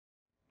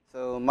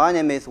So my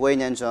name is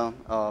Weinan Zhang.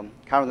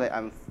 Currently,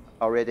 I'm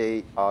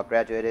already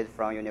graduated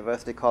from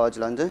University College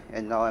London,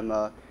 and now I'm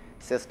a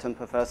assistant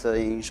professor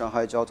in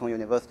Shanghai Jiao Tong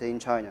University in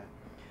China.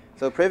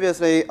 So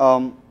previously,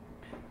 I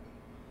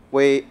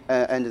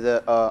and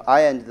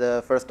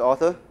the first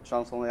author,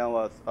 Zhang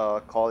was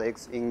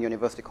colleagues in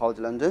University College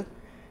London,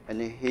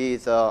 and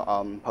he's a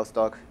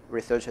postdoc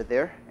researcher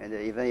there. And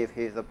even if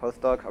he's a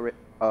postdoc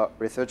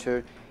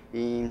researcher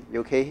in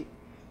UK,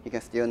 he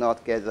can still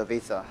not get the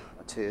visa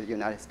to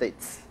United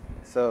States.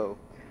 So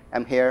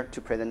I'm here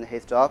to present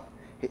his job,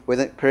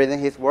 present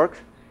his work,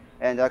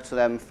 and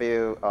actually I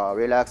feel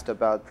relaxed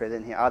about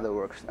presenting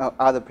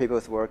other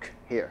people's work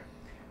here,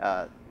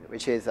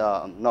 which is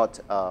not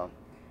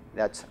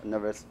that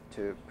nervous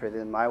to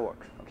present my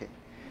work. Okay,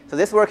 so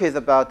this work is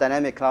about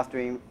dynamic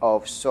clustering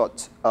of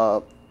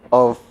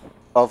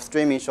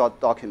streaming short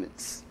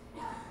documents.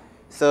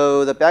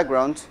 So the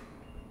background.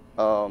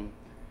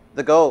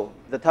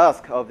 The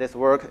task of this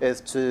work is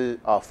to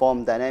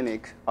form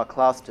dynamic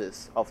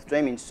clusters of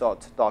streaming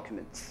short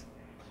documents,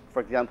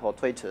 for example,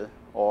 Twitter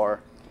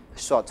or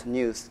short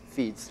news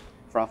feeds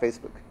from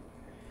Facebook.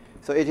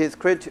 So it is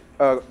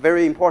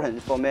very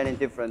important for many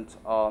different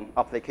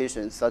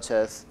applications, such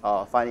as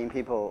finding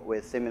people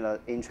with similar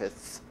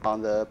interests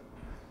on the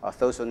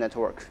social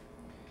network,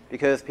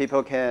 because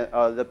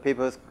the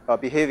people's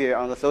behavior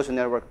on the social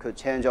network could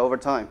change over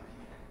time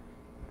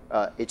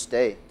each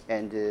day,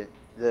 and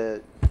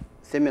the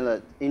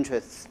similar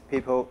interests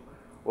people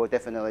will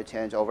definitely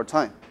change over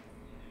time.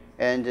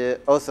 And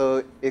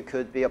also, it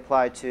could be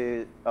applied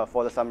to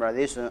for the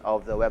summarization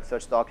of the web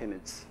search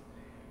documents,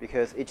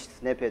 because each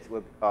snippet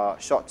will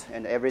be short,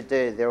 and every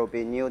day there will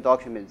be new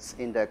documents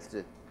indexed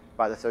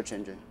by the search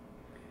engine.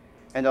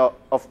 And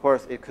of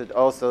course, it could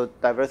also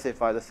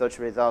diversify the search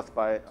results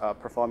by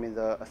performing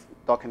the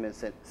document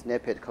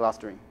snippet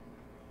clustering.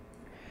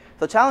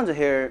 The challenge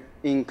here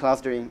in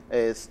clustering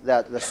is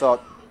that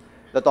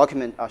the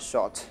documents are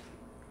short,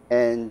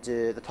 and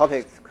the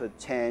topics could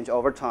change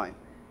over time.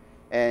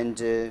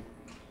 And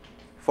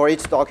for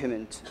each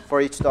document,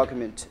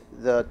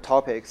 the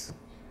topics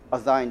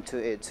assigned to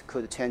it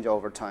could change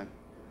over time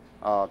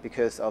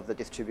because of the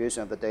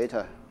distribution of the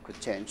data could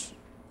change.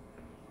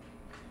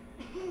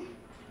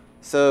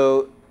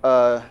 So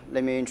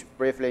let me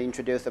briefly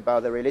introduce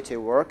about the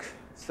relative work.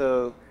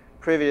 So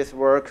previous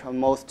work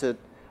most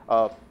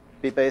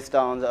be based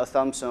on the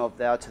assumption of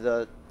that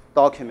the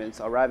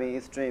documents arriving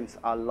in streams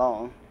are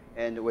long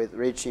and with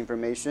rich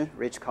information,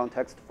 rich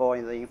context for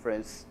the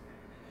inference.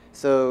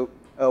 So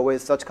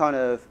with such kind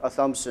of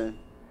assumption,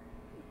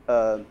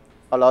 a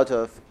lot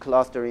of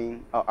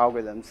clustering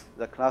algorithms,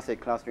 the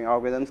classic clustering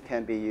algorithms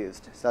can be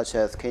used, such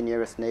as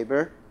k-nearest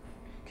neighbor,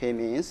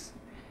 k-means,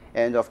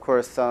 and of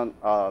course some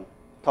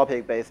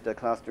topic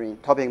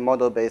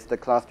model-based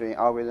clustering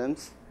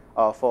algorithms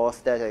for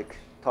static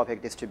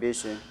topic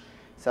distribution,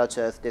 such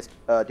as this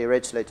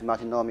Dirichlet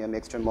multinomial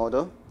mixture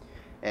model,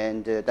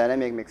 and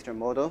dynamic mixture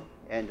model,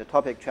 and the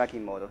topic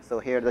tracking model. So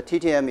here the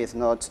TTM is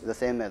not the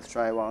same as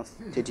Schreiwan's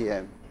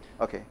TTM.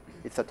 Okay,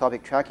 it's a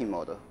topic tracking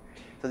model.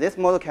 So this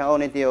model can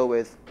only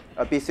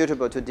be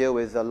suitable to deal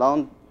with the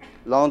long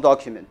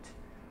document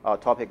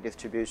topic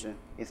distribution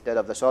instead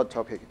of the short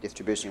topic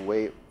distribution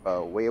we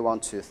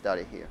want to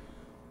study here.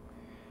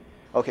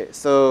 Okay,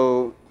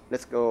 so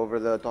let's go over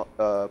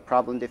the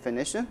problem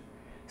definition.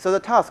 So the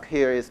task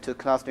here is to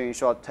cluster in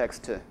short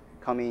text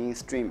coming in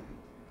stream.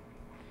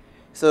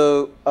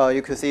 So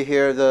you can see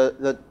here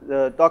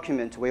the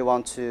document we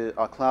want to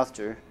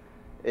cluster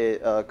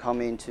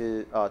come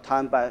into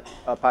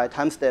by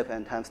time step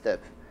and time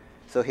step.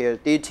 So here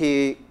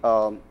dt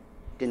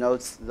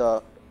denotes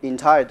the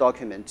entire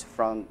document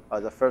from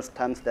the first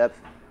time step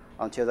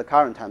until the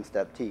current time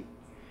step t.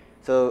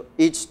 So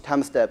each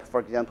time step, for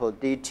example,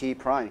 dt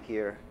prime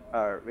here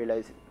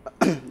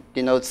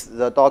denotes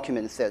the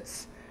document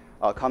sets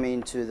coming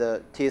into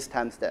the tth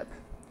time step.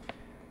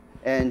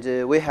 And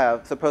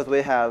suppose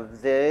we have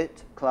z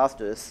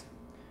clusters,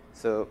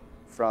 so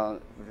from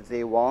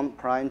z1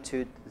 prime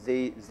to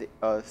cz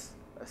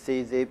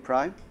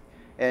prime.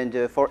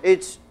 And for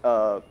each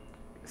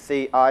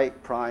ci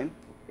prime,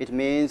 it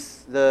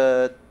means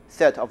the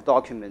set of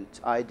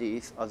document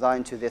IDs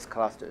assigned to this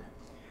cluster.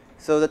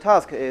 So the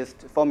task is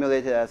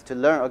formulated as to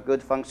learn a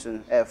good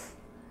function f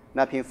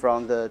mapping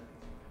from the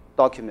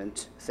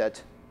document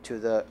set to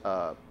the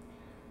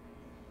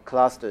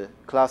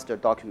cluster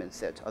document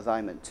set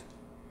assignment.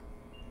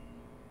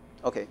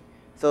 Okay,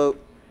 so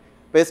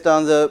based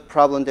on the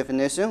problem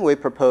definition, we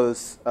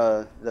propose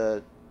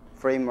the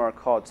framework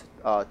called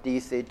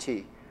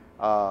DCT,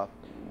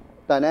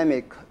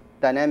 dynamic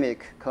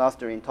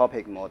clustering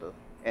topic model.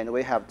 And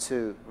we have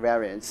two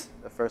variants.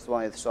 The first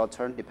one is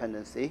short-term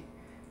dependency,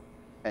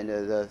 and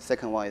the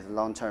second one is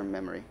long-term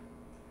memory.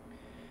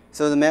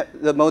 So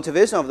the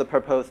motivation of the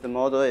proposed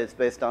model is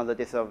based on the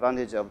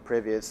disadvantage of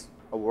previous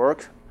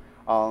work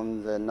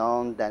on the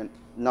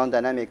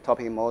non-dynamic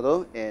topic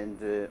model and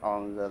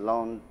on the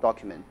long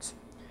document.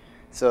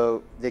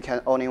 So they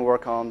can only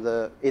work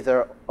on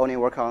either only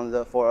work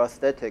on for a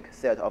static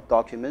set of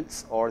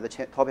documents, or the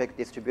topic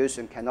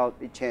distribution cannot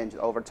be changed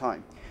over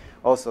time.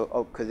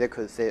 Also, they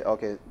could say,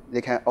 okay,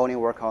 they can only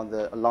work on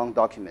the long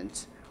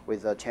document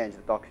with a changed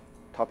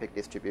topic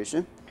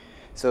distribution.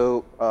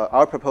 So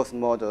our proposed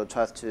model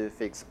tries to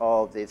fix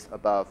all of these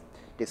above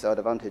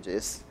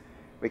disadvantages.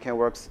 We can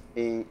work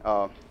in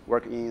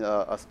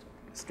a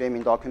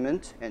streaming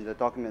document, and the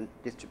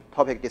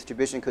topic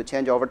distribution could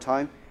change over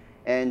time,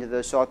 and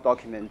the short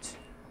document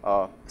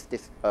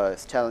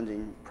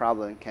challenging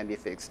problem can be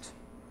fixed.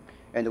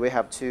 And we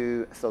have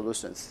two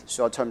solutions: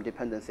 short-term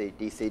dependency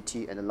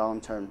DCT and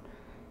long-term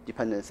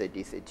dependency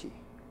DCT.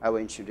 I will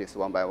introduce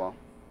one by one.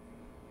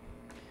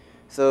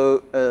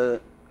 So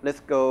let's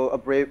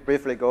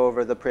briefly go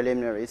over the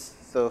preliminaries.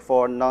 So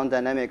for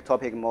non-dynamic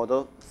topic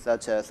model,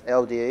 such as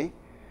LDA,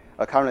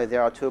 currently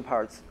there are two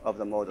parts of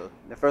the model.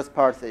 The first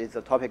part is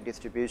the topic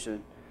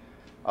distribution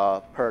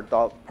per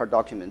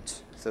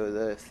document. So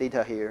the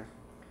theta here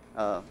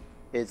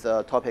is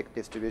a topic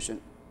distribution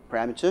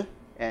parameter,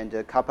 and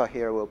kappa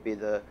here will be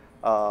the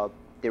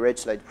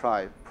Dirichlet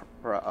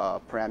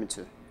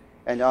parameter.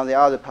 And on the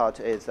other part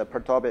is a per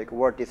topic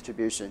word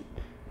distribution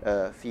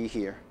phi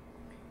here.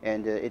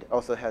 And it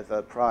also has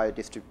a prior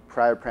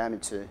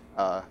parameter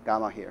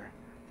gamma here.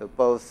 So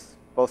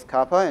both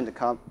kappa and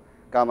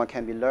gamma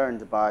can be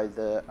learned by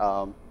the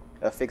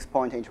fixed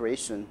point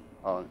iteration,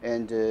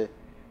 and the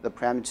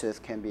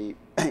parameters can be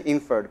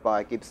inferred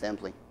by Gibbs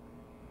sampling.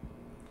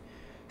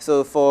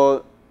 So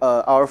for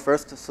our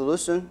first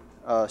solution,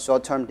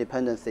 short-term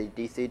dependency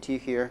DCT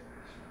here,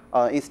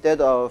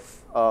 instead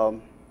of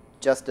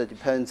just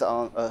depends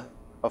on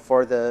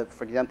for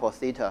example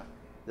theta,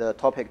 the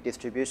topic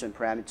distribution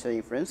parameter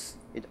inference,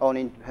 it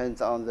only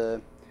depends on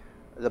the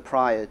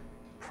prior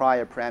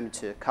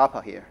parameter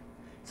kappa here.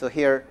 So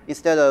here,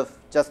 instead of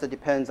just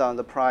depends on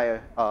the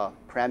prior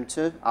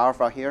parameter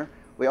alpha here,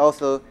 we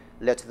also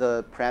let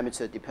the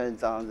parameter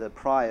depends on the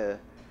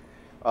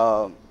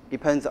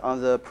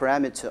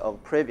parameter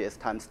of previous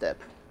time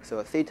step.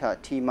 So theta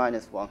t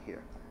minus 1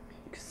 here.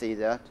 You can see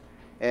that.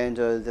 And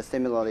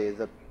similarly,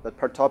 the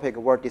per topic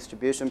word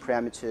distribution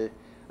parameter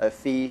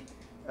phi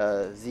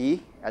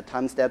z at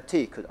time step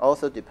t could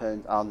also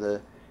depend on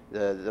the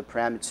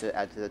parameter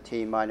at the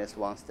t minus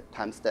 1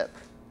 time step.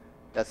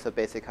 That's the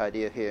basic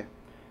idea here.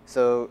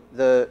 So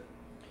the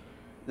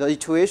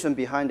intuition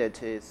behind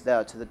it is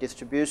that the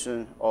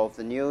distribution of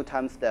the new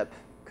time step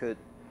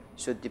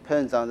should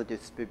depend on the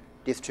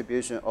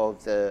distribution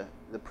of the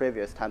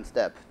previous time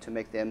step to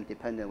make them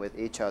dependent with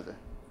each other.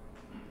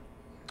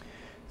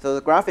 So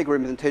the graphic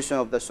representation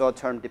of the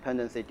short-term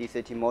dependency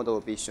DCT model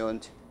will be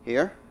shown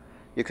here.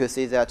 You can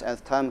see that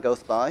as time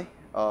goes by,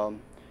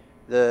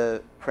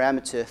 the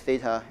parameter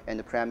theta and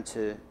the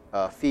parameter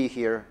phi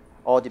here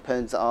all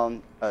depends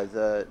on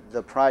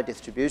the prior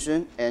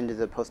distribution and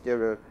the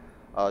posterior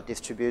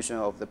distribution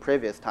of the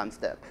previous time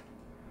step.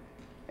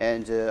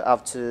 And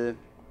after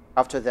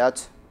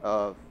that,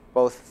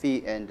 both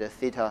phi and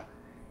theta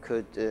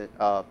could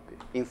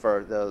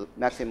infer the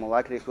maximum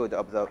likelihood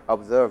of the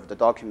observed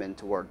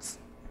document words.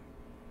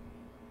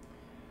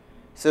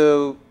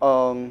 So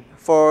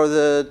for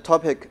the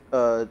topic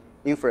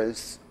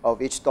inference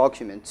of each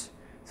document,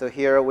 so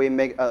here we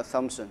make an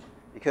assumption.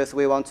 Because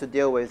we want to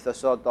deal with a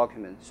short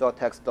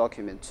text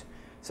document.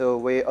 So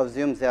we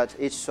assume that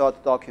each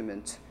short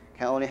document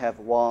can only have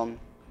one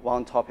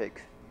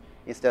topic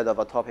instead of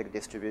a topic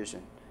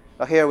distribution.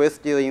 But here we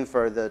still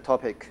infer the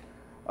topic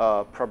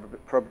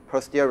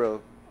posterior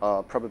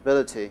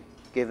probability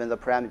given the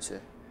parameter.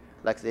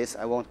 Like this,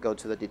 I won't go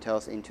to the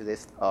details into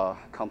this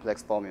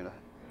complex formula.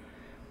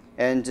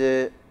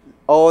 And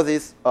all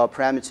these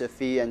parameter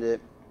phi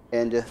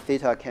and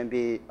theta can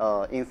be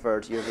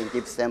inferred using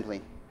deep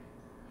sampling.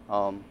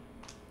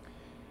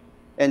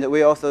 And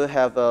we also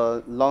have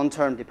a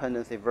long-term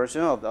dependency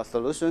version of the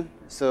solution,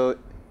 so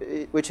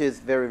which is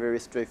very, very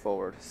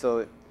straightforward.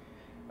 So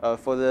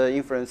for the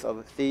inference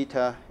of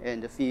theta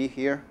and phi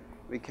here,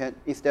 we can,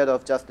 instead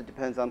of just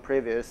depends on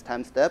previous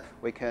time step,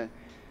 we can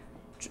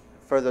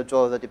further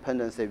draw the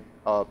dependency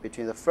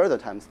between the further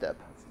time step,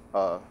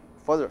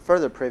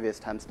 further previous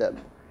time step.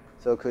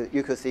 So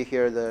you could see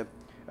here the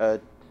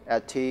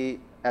at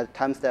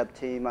time step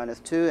t minus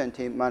 2 and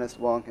t minus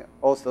 1 can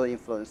also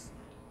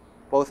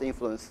both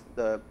influence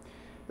the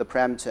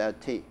parameter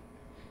at t.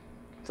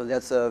 So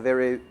that's a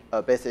very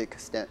basic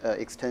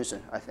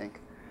extension, I think.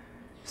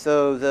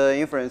 So the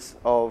inference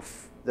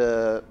of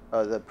the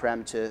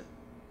parameter,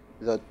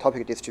 the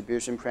topic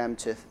distribution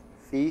parameter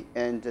phi,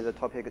 and the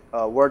topic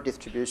word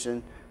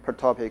distribution per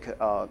topic,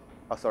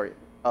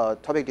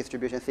 topic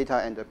distribution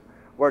theta and the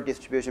word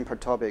distribution per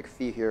topic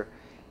phi here,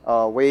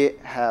 we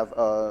have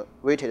a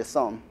weighted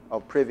sum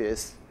of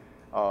previous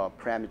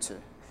parameter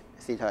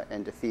theta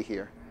and phi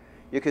here.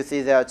 You can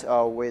see that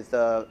with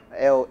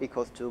L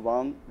equals to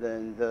 1,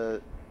 then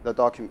the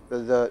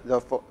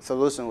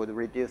solution would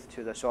reduce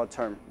to the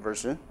short-term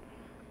version,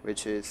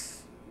 which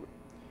is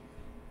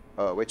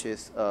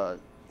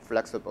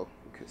flexible.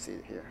 You can see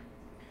it here.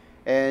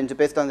 And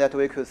based on that,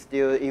 we could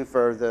still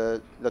infer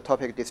the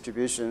topic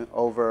distribution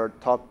over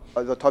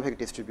the topic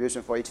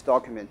distribution for each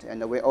document.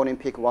 And we only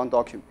pick one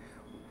document.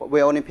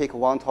 We only pick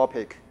one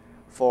topic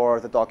for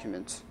the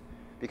document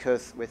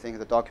because we think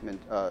the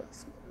document,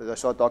 the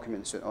short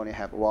document should only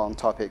have one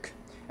topic.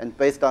 And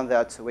based on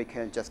that, we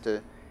can just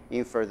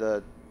infer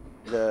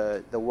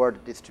the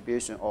word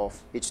distribution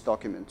of each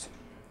document.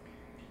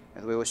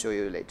 And we will show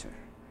you later.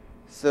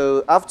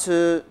 So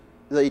after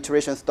the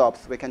iteration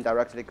stops, we can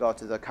directly go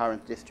to the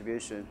current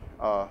distribution,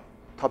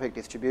 topic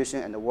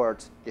distribution and the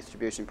word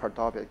distribution per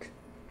topic.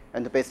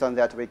 And based on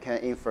that, we can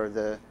infer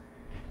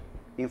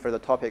the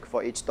topic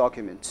for each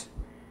document.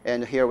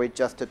 And here we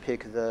just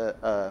pick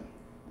the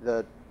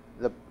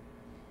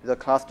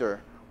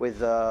cluster with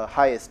the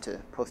highest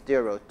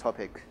posterior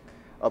topic,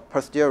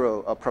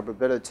 posterior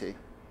probability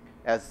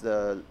as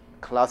the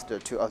cluster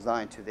to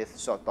assign to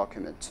this short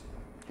document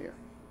here.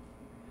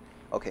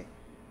 Okay,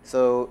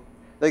 so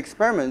the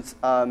experiments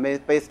are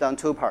made based on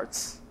two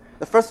parts.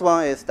 The first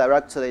one is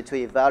directly to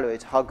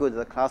evaluate how good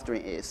the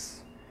clustering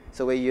is.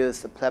 So we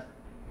use the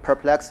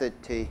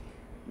perplexity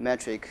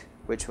metric,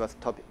 which was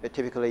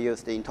typically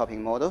used in topic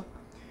model.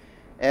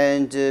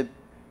 And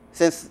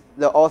since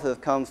the author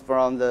comes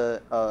from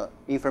the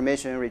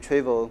information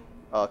retrieval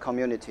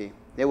community,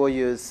 they will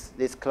use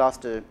this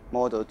cluster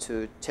model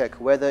to check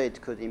whether it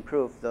could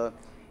improve the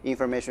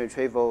information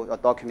retrieval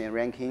document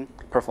ranking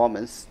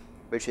performance,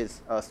 which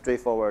is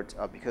straightforward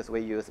because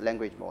we use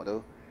language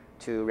model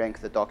to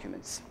rank the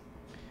documents.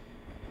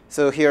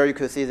 So here you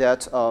could see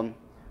that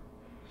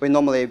we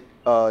normally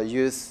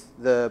use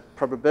the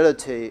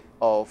probability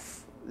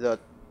of the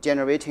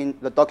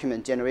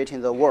document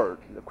generating the word,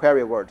 the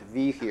query word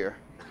V here,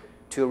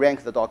 to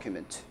rank the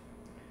document.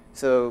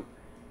 So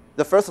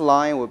the first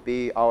line would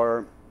be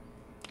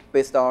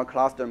based on our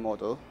cluster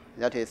model.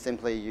 That is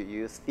simply you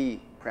use the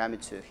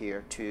parameter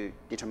here to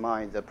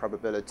determine the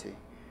probability.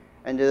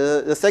 And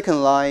the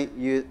second line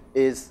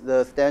is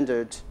the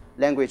standard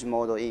language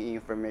model in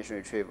information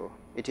retrieval.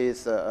 It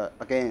is,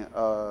 again,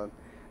 a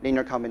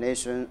linear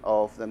combination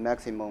of the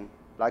maximum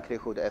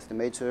likelihood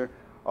estimator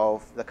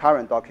of the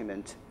current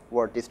document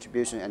word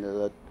distribution and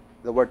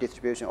the word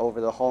distribution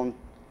over the whole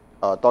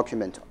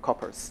document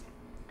corpus.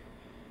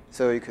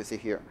 So you can see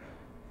here.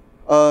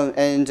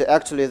 And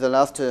actually, the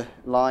last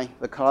line,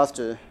 the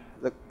cluster,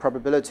 the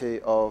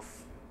probability of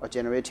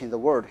generating the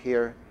word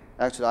here,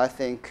 actually, I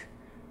think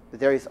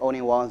there is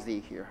only one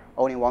Z here,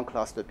 only one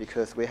cluster,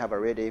 because we have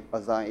already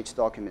assigned each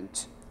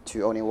document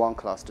to only one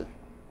cluster.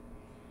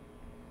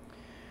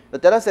 The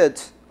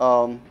dataset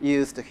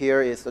used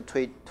here is the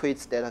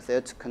tweets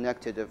dataset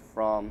connected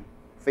from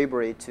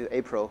February to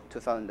April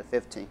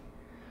 2015.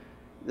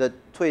 The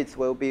tweets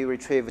will be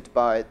retrieved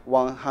by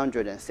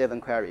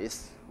 107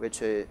 queries,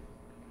 which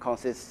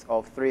consists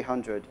of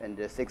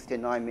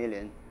 369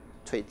 million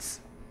tweets.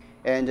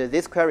 And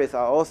these queries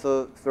are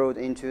also thrown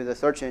into the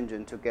search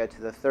engine to get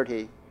the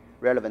 30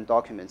 relevant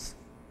documents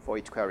for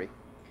each query.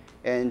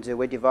 And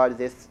we divide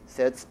these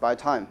sets by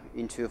time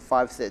into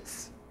 5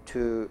 sets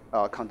to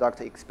conduct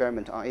an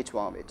experiment on each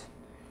one of it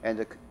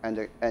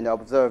and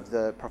observe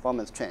the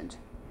performance trend.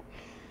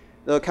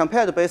 The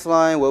compared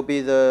baseline will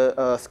be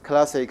the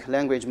classic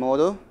language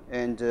model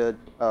and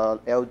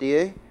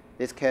LDA.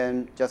 This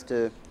can just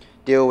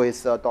deal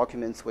with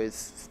documents with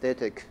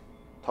static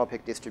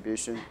topic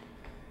distribution.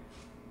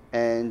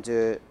 And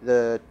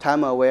the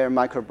time-aware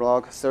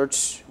microblog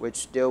search,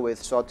 which deal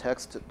with short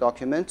text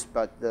document,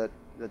 but the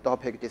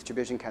topic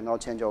distribution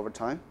cannot change over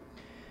time.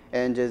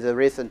 And the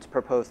recent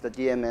proposed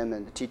DMM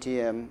and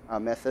TTM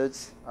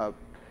methods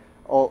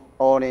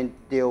only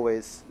deal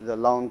with the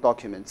long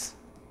documents,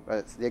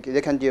 but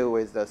they can deal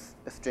with the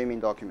streaming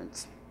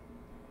documents.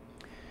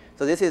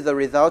 So this is the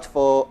result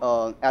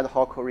for ad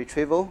hoc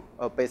retrieval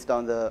based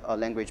on the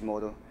language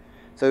model.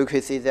 So you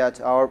can see that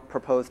our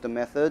proposed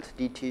method,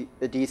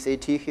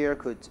 DCT here,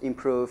 could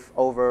improve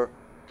over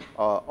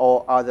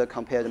all other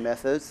compared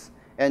methods.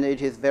 And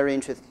it is very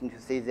interesting to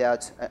see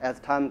that as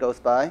time goes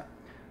by,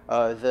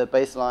 the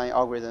baseline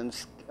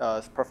algorithm's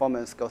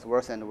performance goes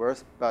worse and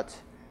worse, but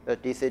the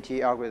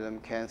DCT algorithm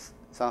can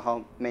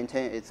somehow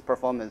maintain its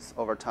performance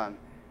over time.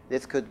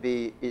 This could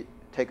be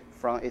take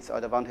from its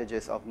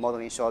advantages of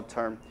modeling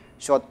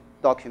short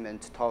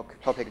document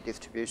topic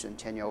distribution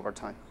changing over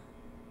time.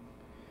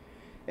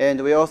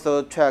 And we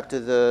also tracked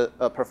the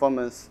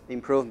performance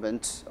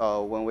improvement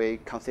when we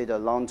consider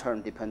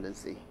long-term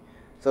dependency.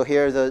 So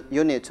here the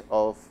unit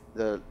of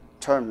the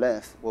term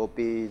length will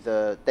be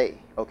the day.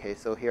 Okay,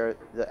 so here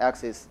the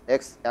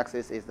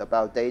x-axis is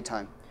about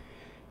daytime,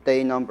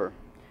 day number.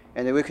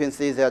 And we can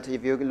see that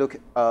if you look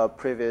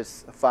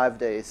previous 5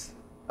 days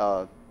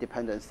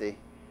dependency,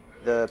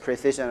 the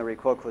precision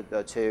recall could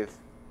achieve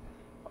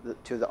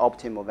to the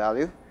optimal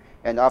value.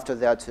 And after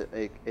that,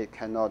 it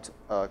cannot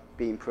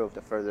be improved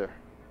further,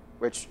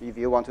 which if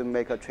you want to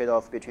make a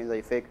trade-off between the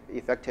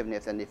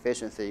effectiveness and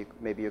efficiency,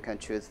 maybe you can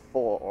choose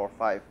 4 or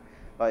 5,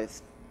 but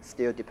it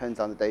still depends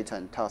on the data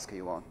and task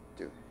you want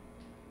to do.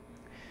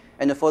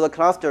 And for the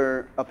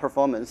cluster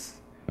performance,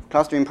 of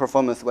clustering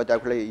performance will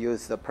directly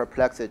use the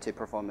perplexity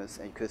performance.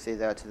 And you could see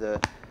that the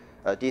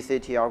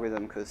DCT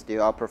algorithm could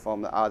still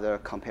outperform the other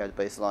compared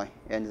baseline.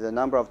 And the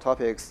number of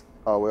topics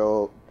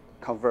will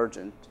converge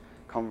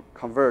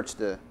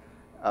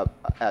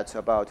at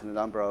about the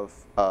number of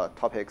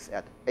topics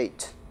at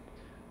 8.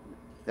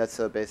 That's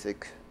a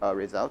basic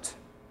result.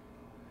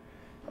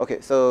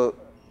 OK, so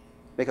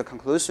make a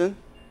conclusion.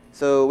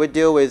 So we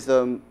deal with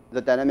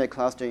the dynamic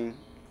clustering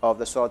of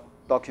the short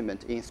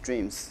document in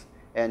streams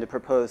and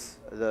propose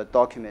the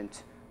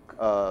document,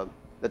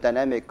 the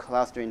dynamic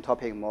clustering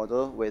topic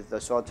model with the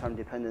short-term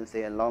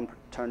dependency and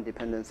long-term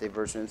dependency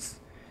versions.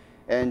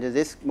 And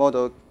this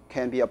model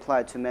can be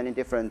applied to many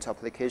different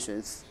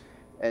applications.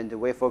 And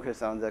we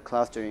focus on the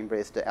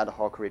clustering-based ad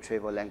hoc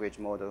retrieval language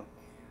model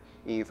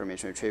in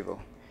information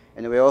retrieval.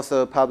 And we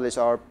also publish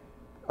our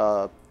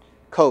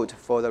code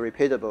for the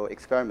repeatable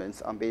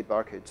experiments on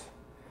Bitbucket.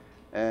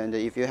 And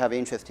if you have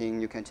interest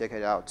in, you can check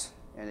it out.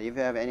 And if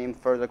you have any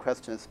further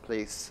questions,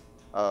 please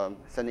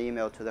send an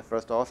email to the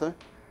first author,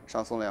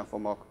 Shang Songliang, for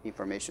more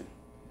information.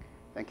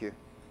 Thank you.